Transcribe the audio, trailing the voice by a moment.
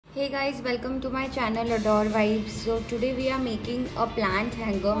Hey guys, welcome to my channel Adore Vibes. So today we are making a plant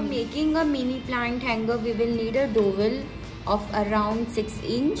hanger. For making a mini plant hanger, we will need a dowel of around 6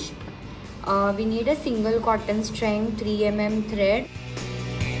 inch. We need a single cotton strand 3 mm thread.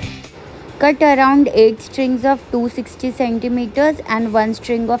 Cut around 8 strings of 260 centimeters and 1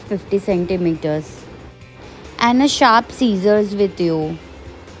 string of 50 centimeters. And a sharp scissors with you.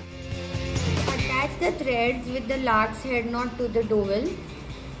 Attach the threads with the lark's head knot to the dowel.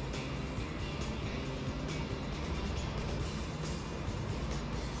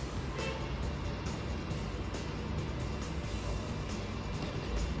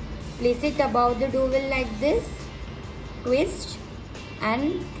 Place it above the dowel like this, twist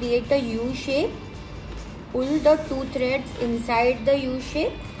and create a U shape. Pull the 2 threads inside the U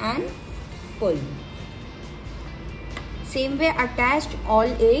shape and pull. Same way attach all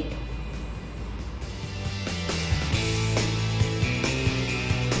 8.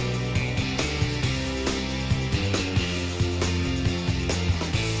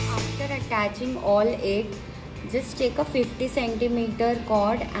 After attaching all 8, just take a 50 centimeter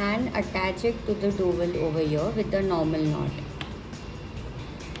cord and attach it to the dowel over here with the normal knot.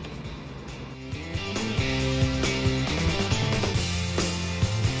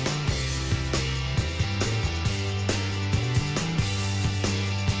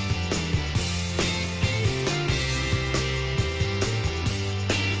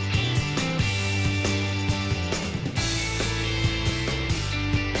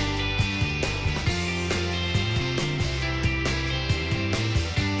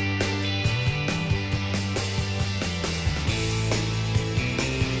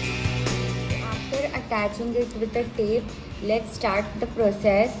 Attaching it with a tape, let's start the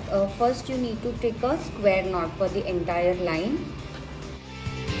process. First you need to take a square knot for the entire line.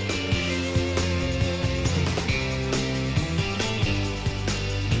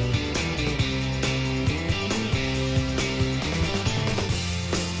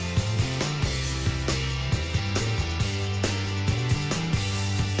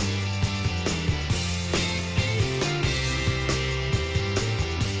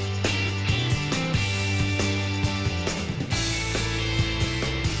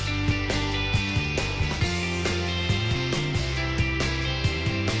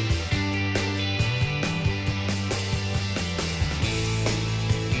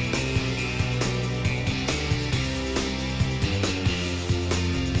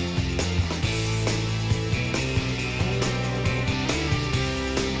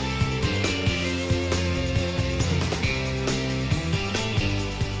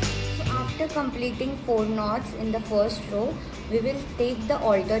 Completing 4 knots in the first row, we will take the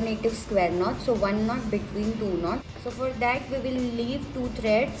alternative square knot, so 1 knot between 2 knots. So for that we will leave 2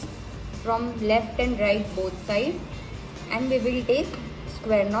 threads from left and right both sides, and we will take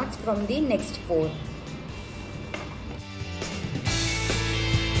square knots from the next 4.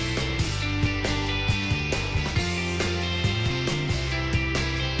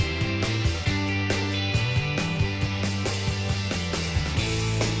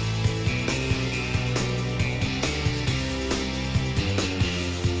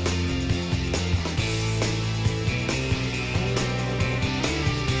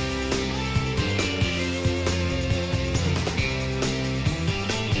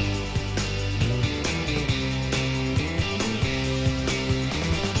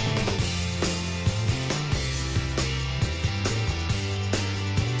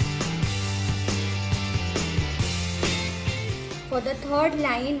 For the third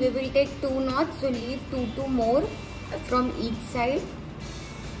line, we will take 2 knots, so leave 2 more from each side.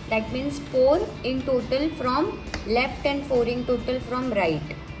 That means 4 in total from left and 4 in total from right.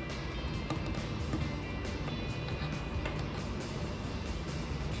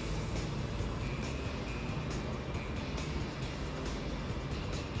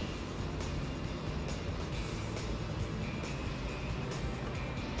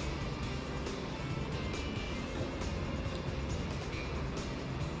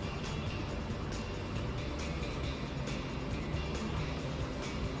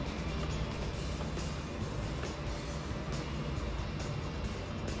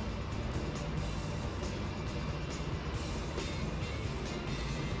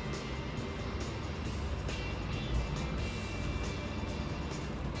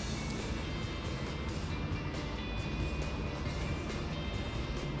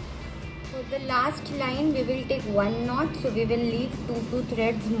 For the last line, we will take 1 knot, so we will leave 2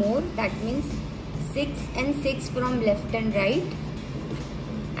 threads more. That means 6 and 6 from left and right,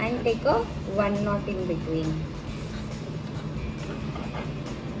 and take a 1 knot in between.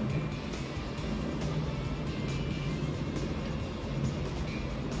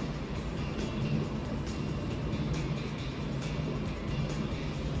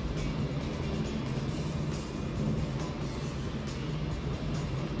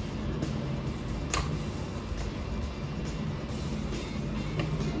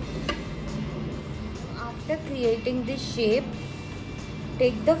 After creating this shape,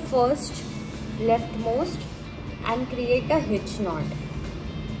 take the first leftmost and create a hitch knot.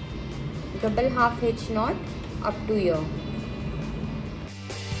 Double half hitch knot up to here.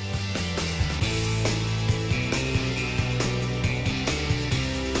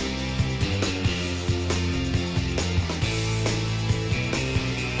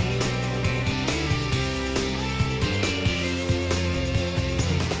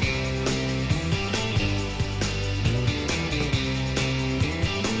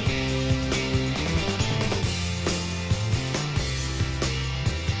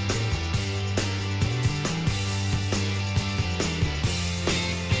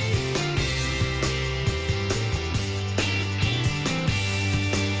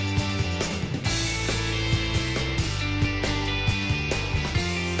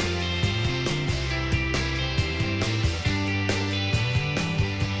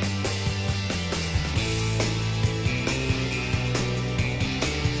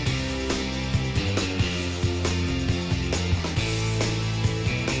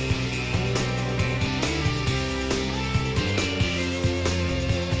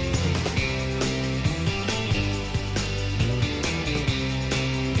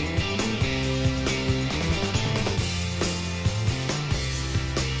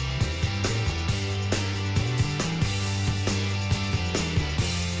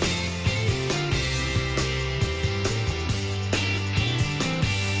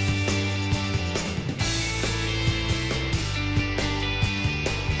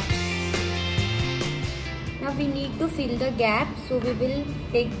 We need to fill the gap, so we will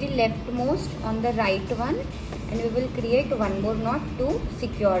take the leftmost on the right one and we will create one more knot to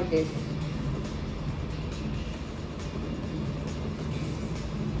secure this.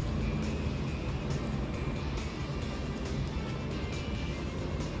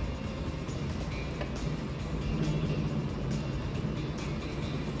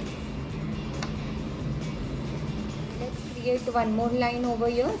 Let's create one more line over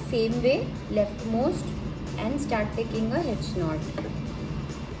here, same way, leftmost, and start taking a hitch knot.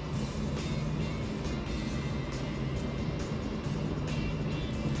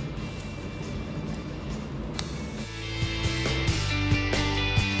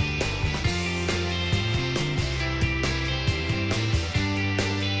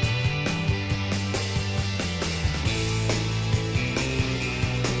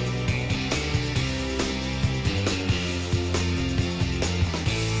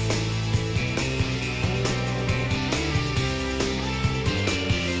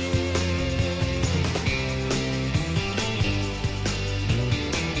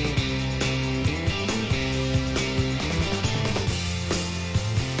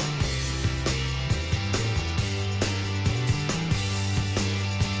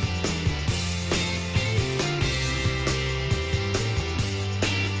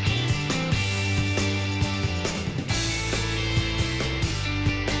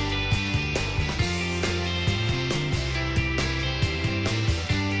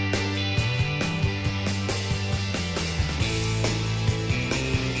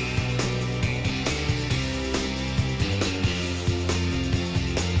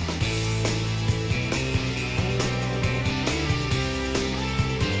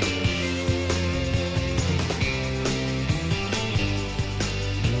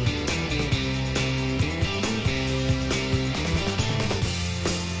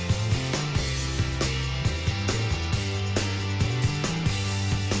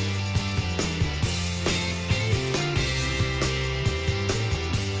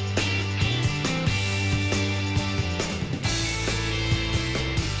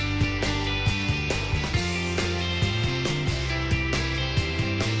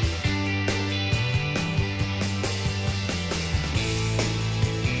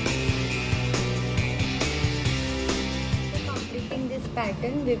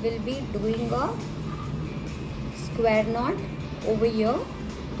 Pattern, we will be doing a square knot over here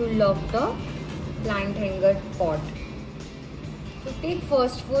to lock the plant hanger pot. So take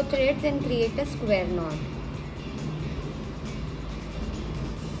first 4 threads and create a square knot.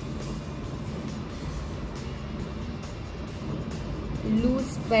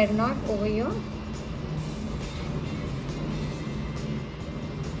 Loose square knot over here.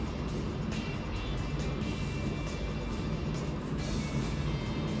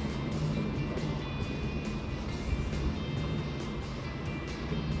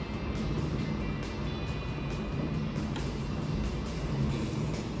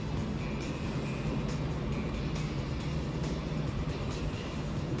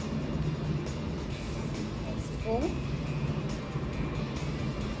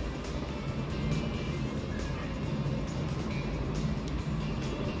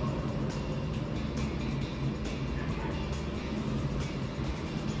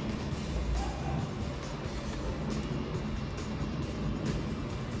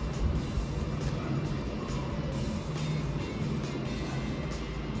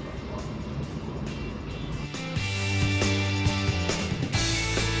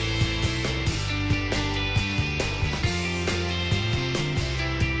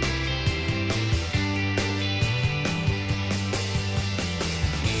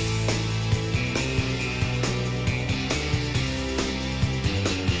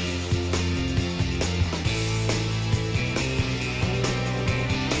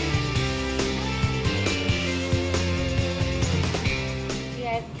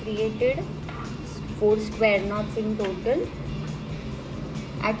 created 4 square knots in total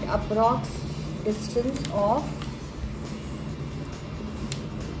at approx distance of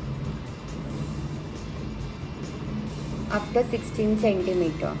up to 16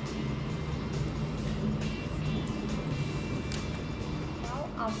 centimeter. Now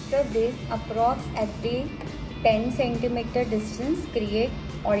after this, approx at the 10 centimeter distance, create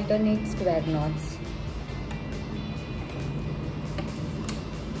alternate square knots.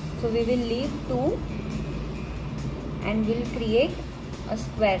 So we will leave 2 and we'll create a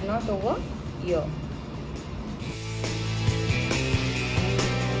square knot over here.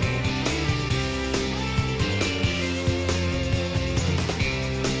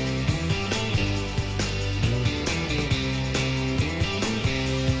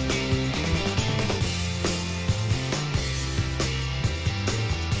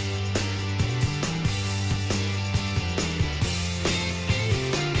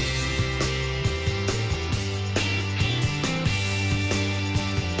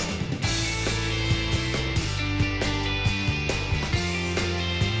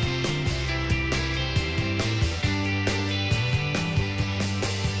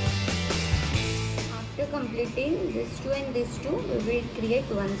 Completing this 2 and this 2, we will create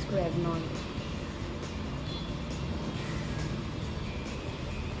 1 square knot.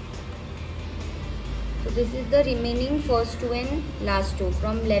 So this is the remaining first 2 and last 2,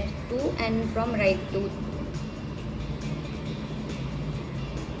 from left 2 and from right 2.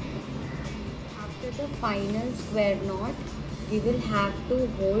 After the final square knot, we will have to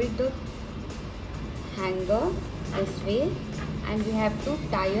hold the hanger this way and we have to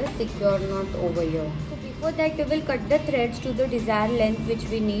tie a secure knot over here. So before that, we will cut the threads to the desired length which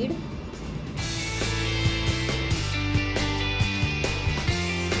we need.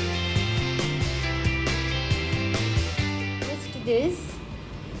 Twist this,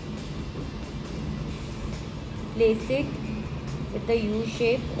 place it with the U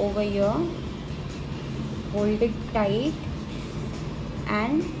shape over here, hold it tight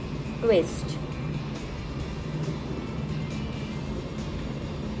and twist.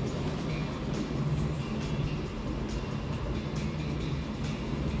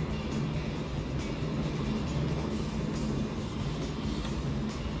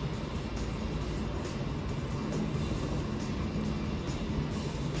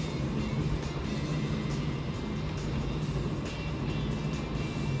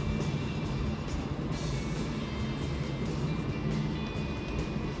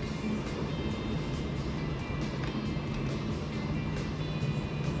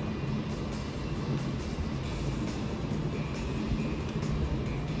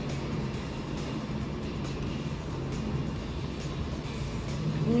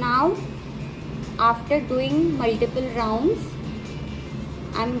 Now after doing multiple rounds,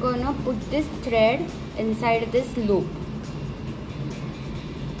 I'm gonna put this thread inside this loop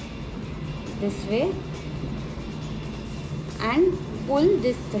this way and pull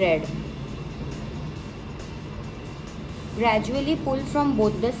this thread. Gradually pull from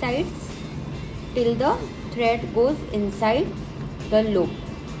both the sides till the thread goes inside the loop.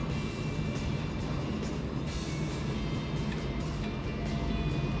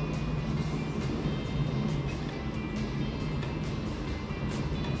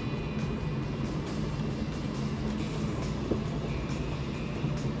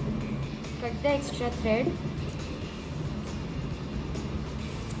 Cut the extra thread.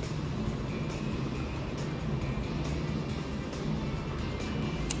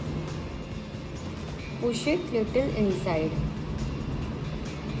 Push it little inside.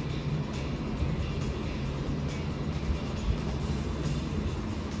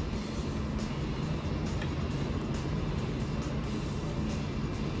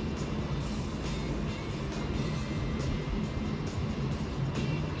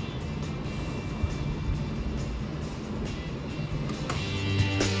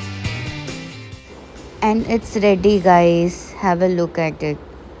 And it's ready, guys. Have a look at it.